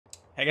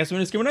Hey guys,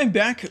 I'm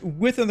back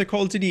with another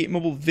Call of Duty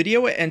mobile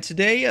video, and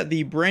today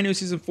the brand new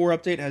Season 4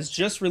 update has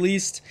just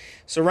released.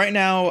 So right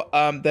now,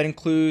 that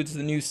includes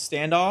the new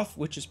standoff,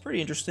 which is pretty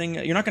interesting.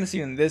 You're not going to see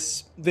it in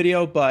this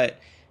video,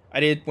 but I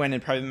did went in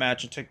private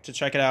match and to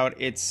check it out.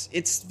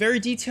 It's very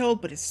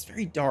detailed, but it's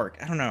very dark.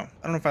 I don't know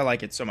if I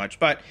like it so much,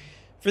 but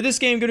for this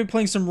game, I'm going to be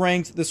playing some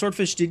ranked. The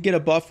Swordfish did get a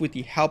buff with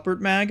the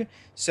Halberd mag,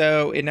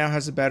 so it now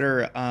has a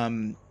better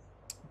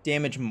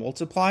damage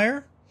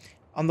multiplier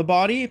on the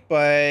body,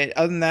 but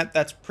other than that,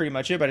 that's pretty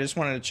much it. But I just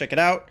wanted to check it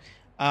out.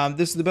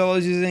 This is the build I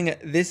was using.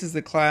 This is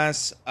the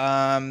class,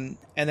 and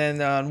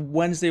then on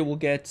Wednesday we'll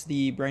get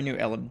the brand new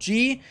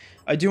LMG.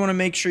 I do want to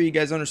make sure you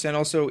guys understand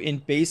also in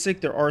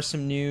basic there are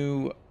some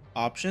new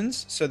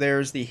options. So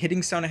there's the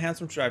hitting sound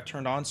enhancement, which I've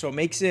turned on, so it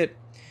makes it,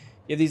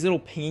 you have these little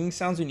pinging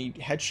sounds when you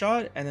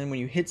headshot, and then when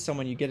you hit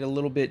someone you get a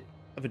little bit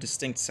of a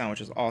distinct sound,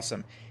 which is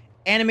awesome.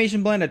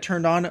 Animation blend I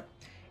turned on.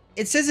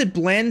 It says it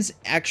blends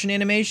action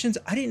animations.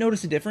 I didn't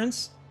notice a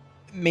difference.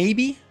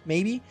 Maybe.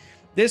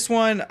 This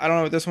one, I don't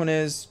know what this one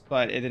is,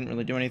 but it didn't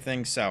really do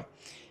anything. So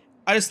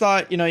I just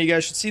thought, you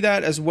guys should see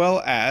that, as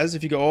well as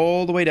if you go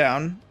all the way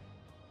down,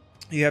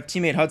 you have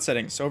teammate HUD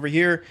settings. So over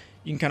here,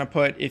 you can kind of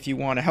put if you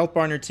want a health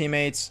bar on your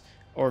teammates,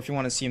 or if you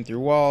want to see them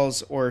through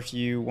walls, or if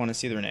you want to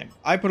see their name.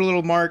 I put a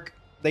little mark.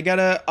 They got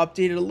to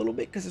update it a little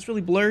bit because it's really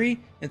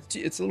blurry.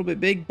 It's a little bit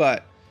big,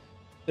 but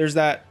there's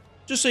that.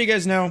 Just so you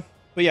guys know.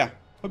 But yeah.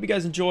 Hope you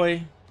guys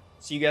enjoy.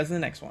 See you guys in the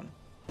next one.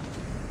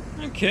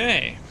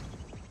 Okay.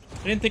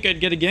 I didn't think I'd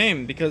get a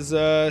game because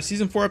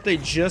Season 4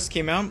 update just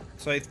came out.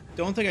 So I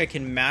don't think I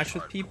can match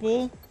with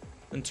people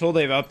until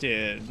they've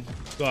updated.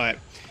 But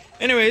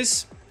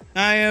anyways,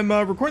 I am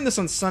recording this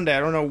on Sunday. I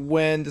don't know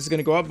when this is going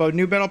to go up, but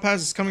new Battle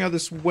Pass is coming out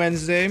this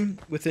Wednesday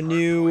with a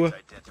new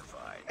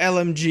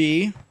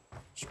LMG.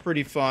 Which is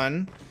pretty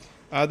fun.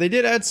 They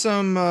did add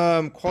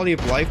some quality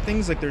of life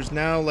things. Like there's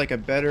now like a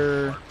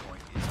better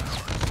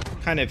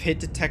kind of hit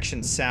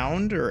detection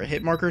sound, or a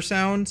hit marker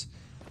sound.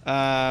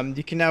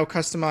 You can now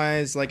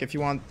customize, like if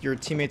you want your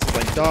teammates with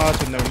like dots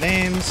with no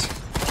names,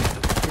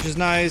 which is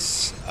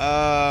nice.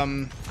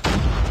 Yeah,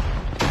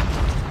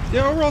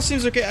 overall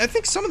seems okay. I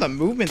think some of the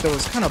movement though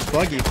was kind of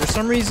buggy. For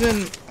some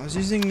reason, I was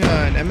using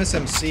an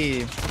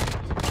MSMC,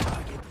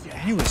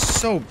 and it was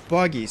so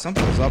buggy.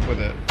 Something was up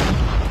with it.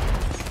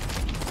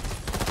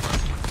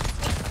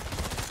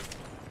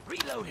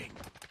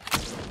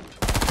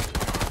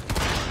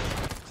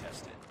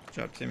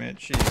 Good job, teammate.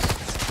 Jeez.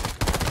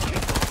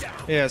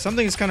 Yeah,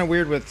 something's kind of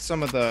weird with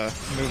some of the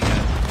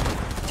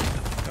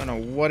movement. Don't know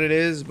what it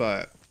is,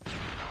 but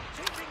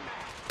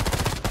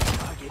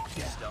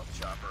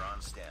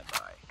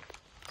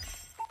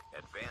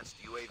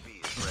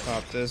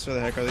pop this. Where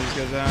the heck are these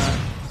guys at?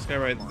 This guy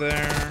right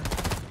there.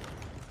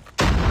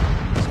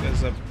 This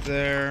guy's up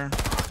there.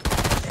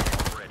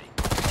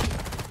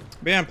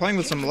 But yeah, I'm playing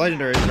with some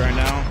legendaries right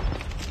now.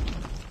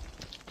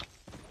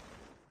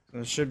 So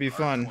it should be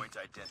fun.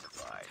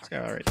 This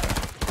guy right there.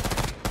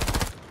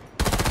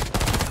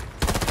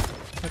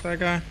 Hit that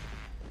guy.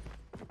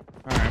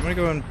 Alright, I'm gonna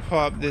go and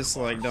pop this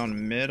like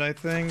down mid, I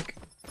think.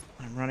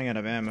 I'm running out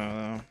of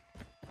ammo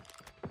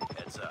though.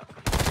 Heads up.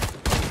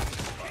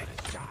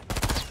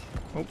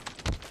 Oh.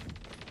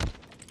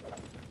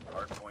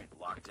 Hardpoint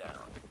locked down.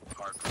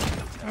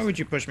 Why would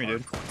you push me,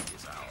 dude?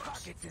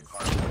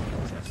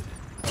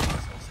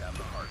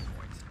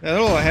 That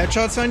little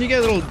headshot sound you get,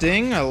 a little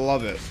ding, I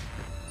love it.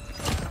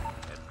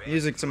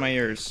 Music to my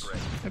ears. I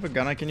have a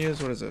gun I can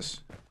use. What is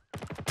this?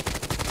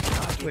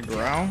 The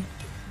growl?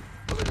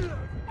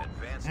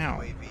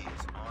 Ow.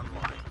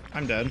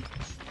 I'm dead.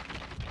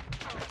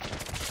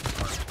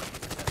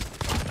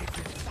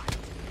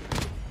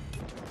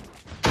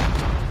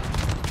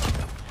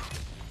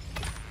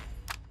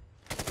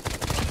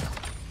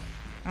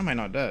 How am I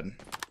not dead?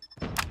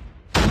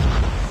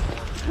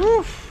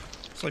 Woo!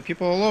 It's like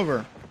people all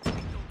over.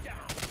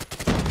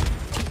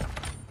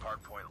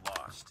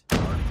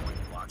 Did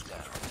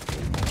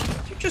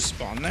you just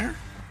spawn there?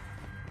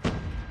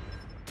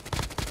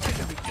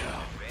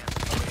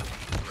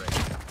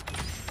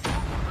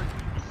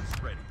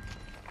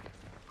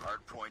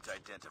 Hardpoint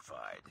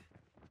identified.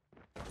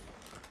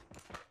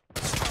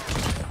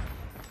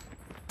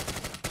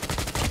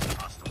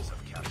 Hostiles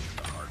have captured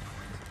the hardpoint.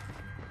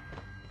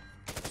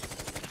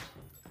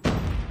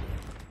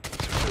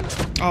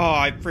 Oh,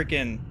 I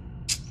freaking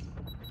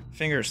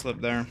finger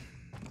slipped there.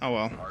 Oh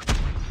well.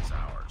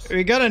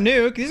 We got a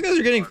nuke. These guys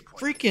are getting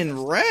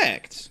freaking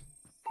wrecked.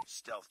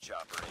 Stealth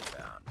chopper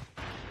inbound.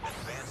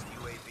 Advanced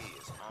UAV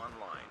is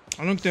online.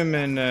 I'll nuke them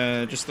in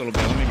just a little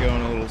bit. Let me go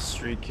on a little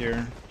streak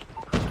here.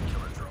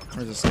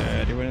 Where's this guy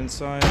at? He went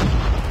inside.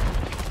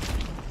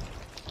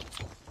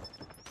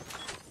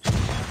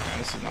 Okay,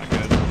 this is not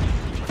good.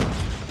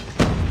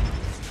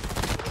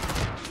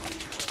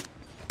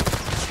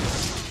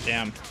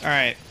 Damn.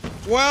 Alright.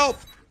 Well,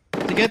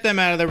 to get them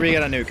out of there, we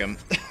gotta nuke them.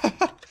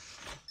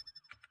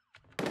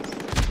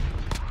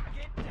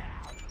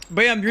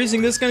 But yeah, I'm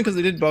using this gun because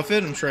they did buff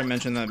it. I'm sure I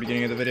mentioned that at the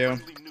beginning of the video.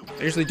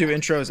 I usually do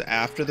intros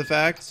after the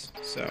fact.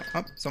 So,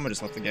 oh, someone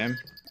just left the game.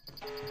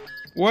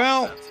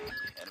 Well,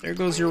 There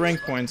goes your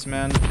rank points,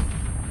 man.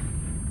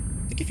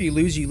 I think if you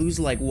lose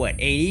like, what,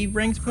 80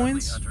 ranked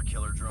points?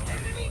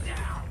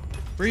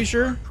 Pretty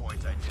sure.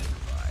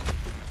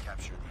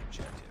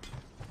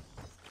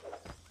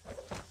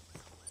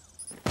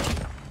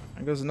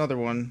 There goes another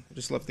one. I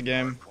just left the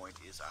game.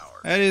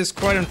 That is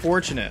quite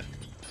unfortunate.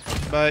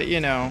 But, you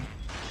know,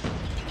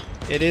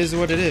 it is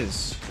what it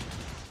is.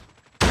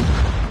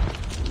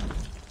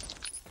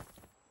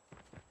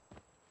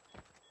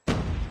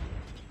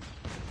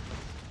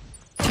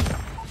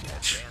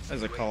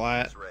 There's a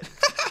collat.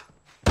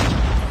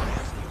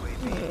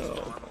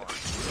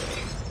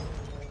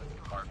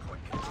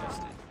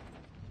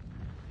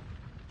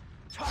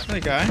 Is that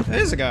a guy?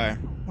 That is a guy.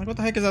 Like, what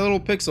the heck is that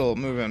little pixel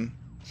moving?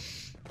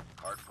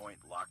 Hardpoint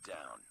locked down.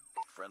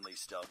 Friendly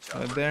stealth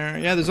There.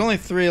 Yeah, there's only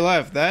 3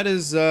 left. That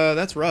is,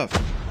 that's rough.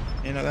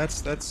 You know,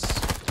 that's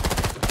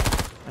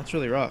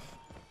really rough.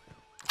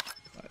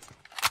 But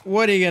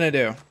what are you gonna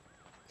do?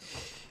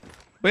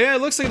 But yeah,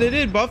 it looks like they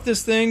did buff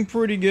this thing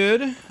pretty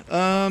good.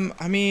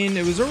 I mean,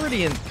 it was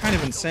already kind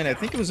of insane. I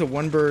think it was a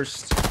 1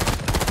 burst.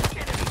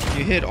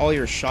 You hit all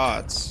your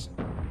shots.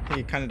 I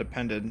think it kind of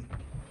depended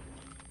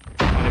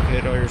on if you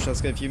hit all your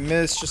shots. If you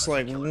miss just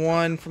like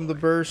 1 from the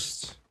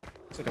burst,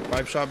 it's like a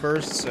 5-shot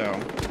burst. So,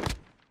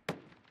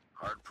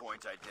 all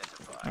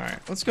right,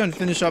 let's go ahead and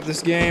finish up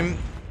this game.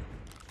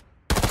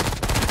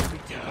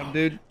 Up,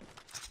 dude.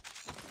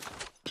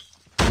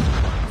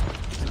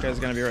 This guy's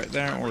gonna be right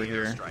there or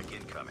here.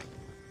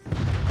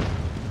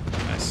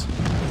 Nice.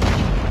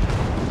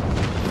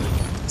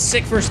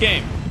 Sick first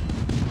game.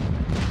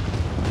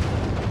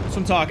 That's what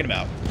I'm talking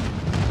about.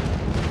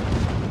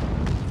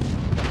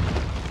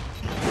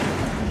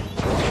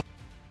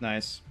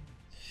 Nice.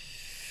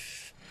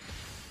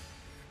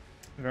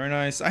 Very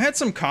nice. I had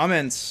some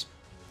comments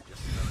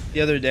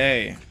the other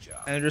day,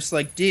 and they're just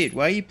like, dude,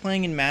 why are you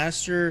playing in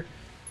Master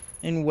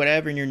and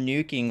whatever and you're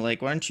nuking?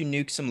 Like, why don't you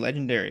nuke some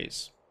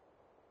legendaries?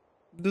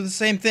 Do the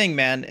same thing,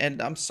 man,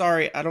 and I'm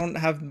sorry, I don't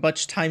have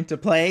much time to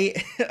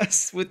play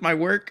with my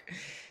work.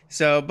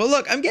 So, but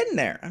look, I'm getting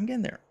there. I'm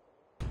getting there.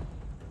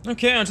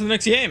 Okay, on to the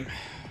next game.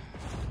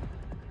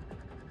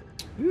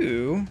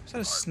 Ooh, is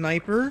that a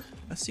sniper?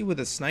 Let's see with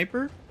a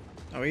sniper.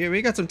 Oh yeah,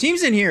 we got some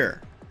teams in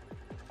here.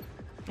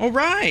 All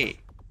right,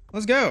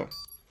 let's go.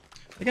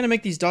 They're gonna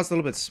make these dots a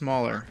little bit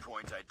smaller.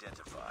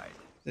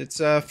 It's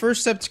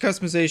first step to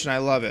customization. I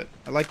love it.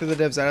 I like that the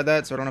devs added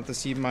that, so I don't have to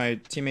see my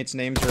teammates'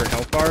 names or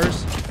health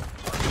bars.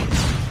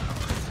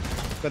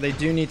 But they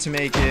do need to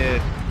make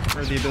it,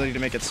 or the ability to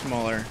make it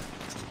smaller.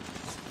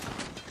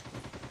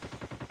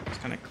 It's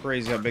kind of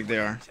crazy how big they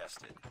are.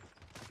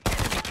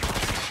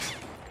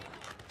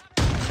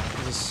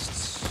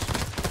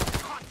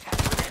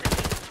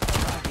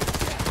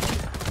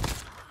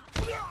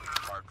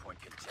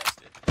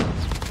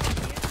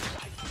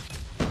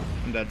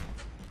 I'm dead.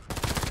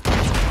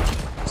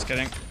 Just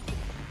kidding.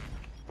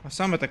 I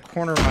saw him at the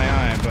corner of my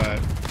eye, but...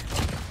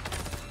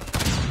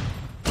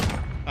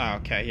 Oh,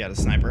 okay, he had a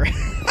sniper.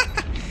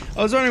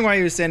 I was wondering why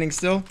he was standing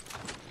still.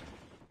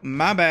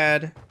 My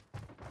bad.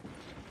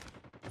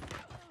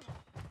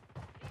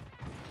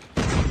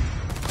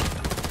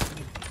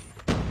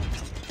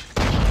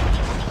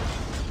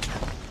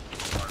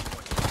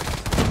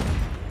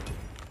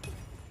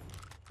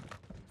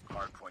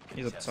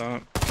 He's up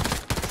top.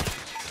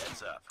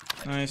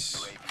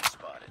 Nice.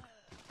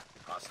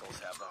 Hostiles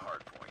have the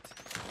hard point.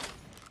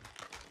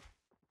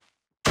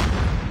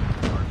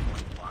 Hard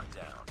point locked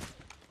down.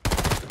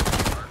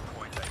 Hard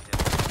point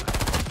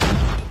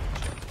identified.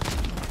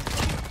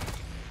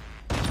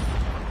 I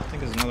think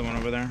there's another one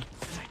over there.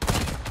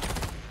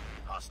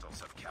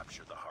 Hostiles have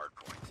captured the hard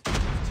point.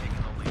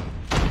 Taking the lead.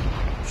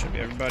 Should be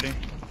everybody.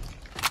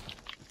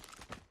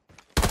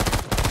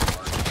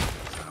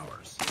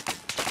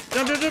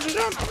 Jump, jump, jump,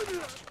 jump!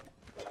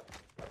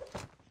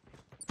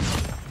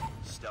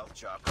 Stealth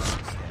chopper.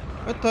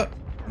 What the?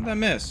 How did that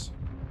miss?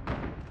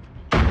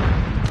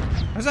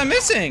 How's that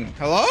missing?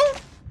 Hello?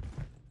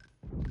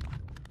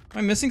 Am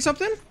I missing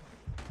something?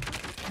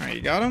 Alright,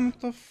 you got him?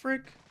 What the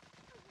frick?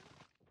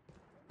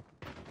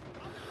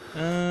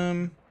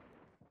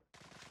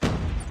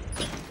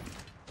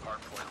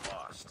 Hardpoint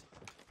lost.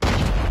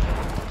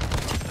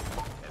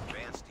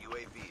 Advanced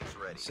UAV is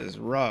ready. This is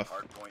rough.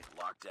 Hardpoint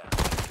locked down.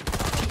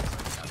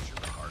 Capture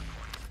the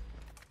hardpoint.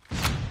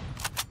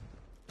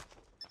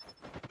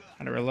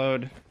 Had to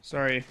reload.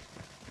 Sorry.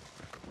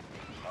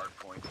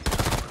 Hardpoint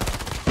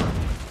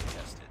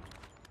contested.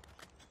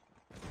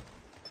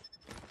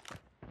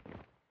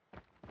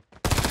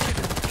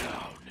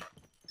 Down.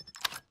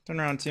 Turn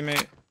around,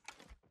 teammate.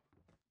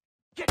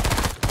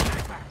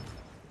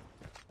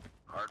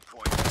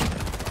 Hardpoint.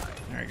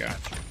 There we go.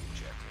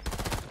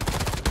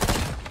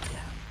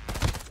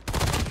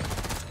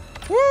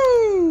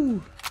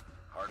 Woo!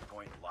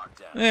 Hardpoint locked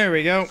down. There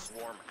we go.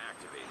 Swarm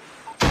activated.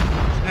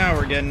 Now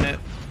we're getting it.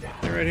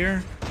 They're right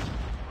here.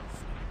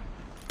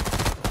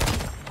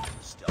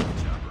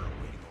 Stealth chopper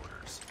awaiting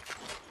orders.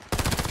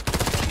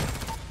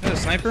 Is that a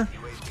sniper?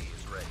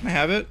 I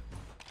have it.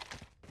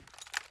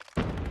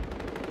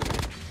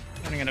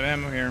 Running out of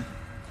ammo here.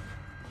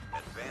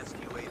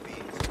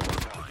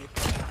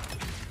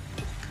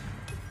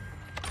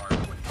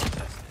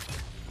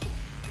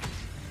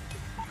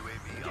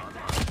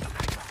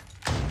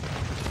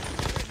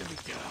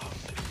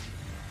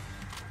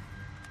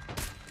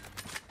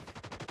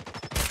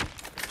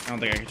 don't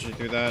think I can shoot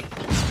through that.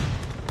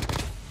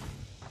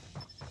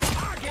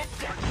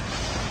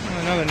 Oh,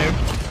 another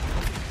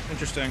nuke.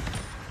 Interesting.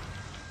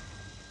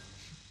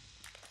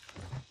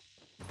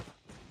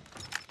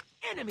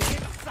 Enemy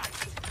in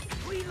sight.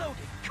 Reloading.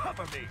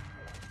 Cover me.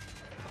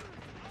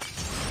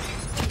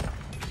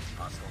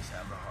 Hostiles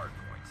have the hard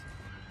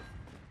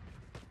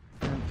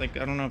point.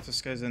 I don't know if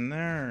this guy's in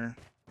there.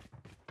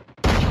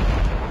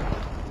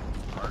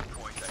 Hard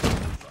point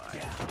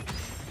identified.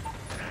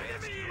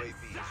 Advanced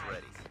UAV is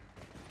ready.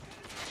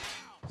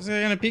 Is this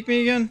guy gonna peek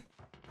me again?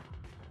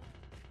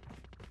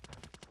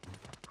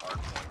 Hard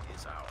point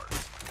is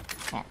ours.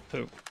 Oh,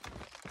 poop.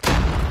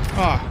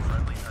 Ah.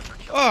 Friendly hunter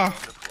killer Ah.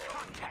 deployed.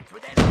 Contact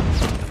with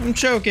enemy. I'm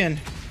choking.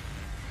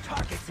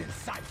 Targets in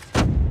sight.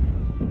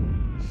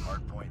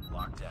 Hard point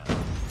locked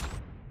down.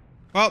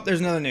 Well, there's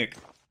another nuke.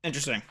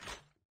 Interesting.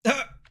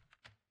 I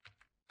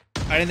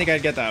didn't think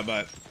I'd get that,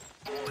 but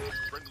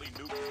Friendly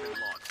nuke has been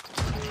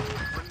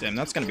launched. damn,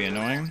 that's gonna be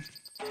annoying.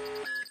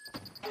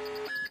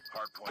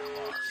 Hard point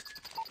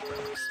lost.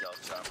 Friendly stealth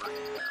chopper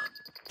inbound.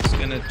 Just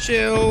gonna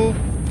chill.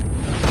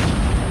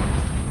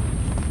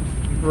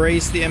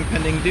 Embrace the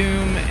impending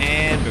doom,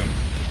 and boom.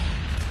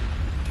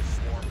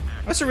 Swarm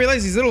I also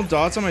realized these little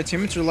dots on my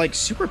teammates are like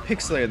super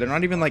pixelated. They're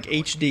not even like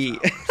HD.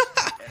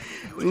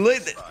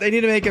 They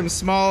need to make them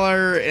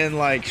smaller and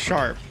like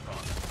sharp.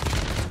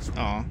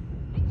 Aw.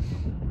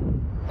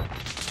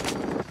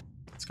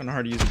 It's kind of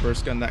hard to use a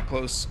burst gun that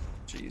close.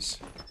 Jeez.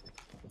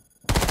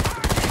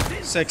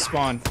 Sick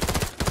spawn.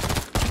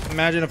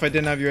 Imagine if I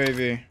didn't have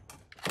UAV.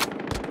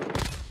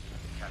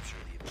 capture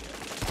the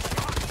objective.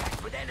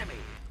 Contact with enemy.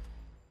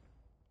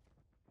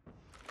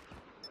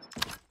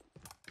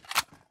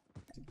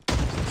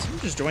 Did someone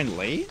just joined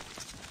late?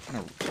 In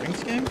a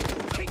ranked game?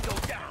 Tango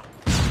down.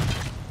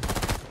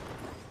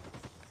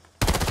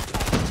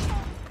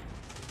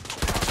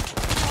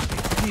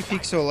 Why do you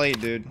peek so late,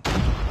 dude?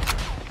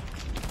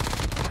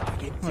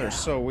 Target Oh, they're down.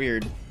 so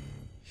weird.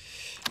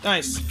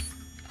 Nice.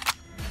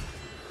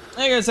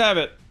 There you guys have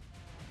it.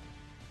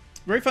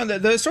 Very fun.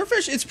 The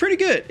swordfish, it's pretty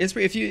good. It's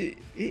if you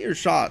hit your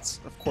shots,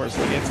 of course.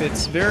 Like if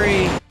it's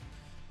very,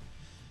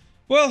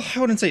 well, I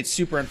wouldn't say it's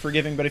super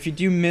unforgiving, but if you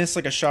do miss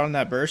like a shot on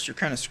that burst, you're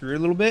kind of screwed a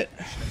little bit.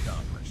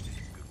 Accomplished.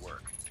 Good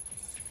work.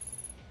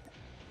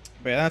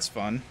 But yeah, that's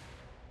fun.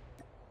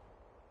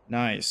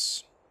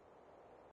 Nice.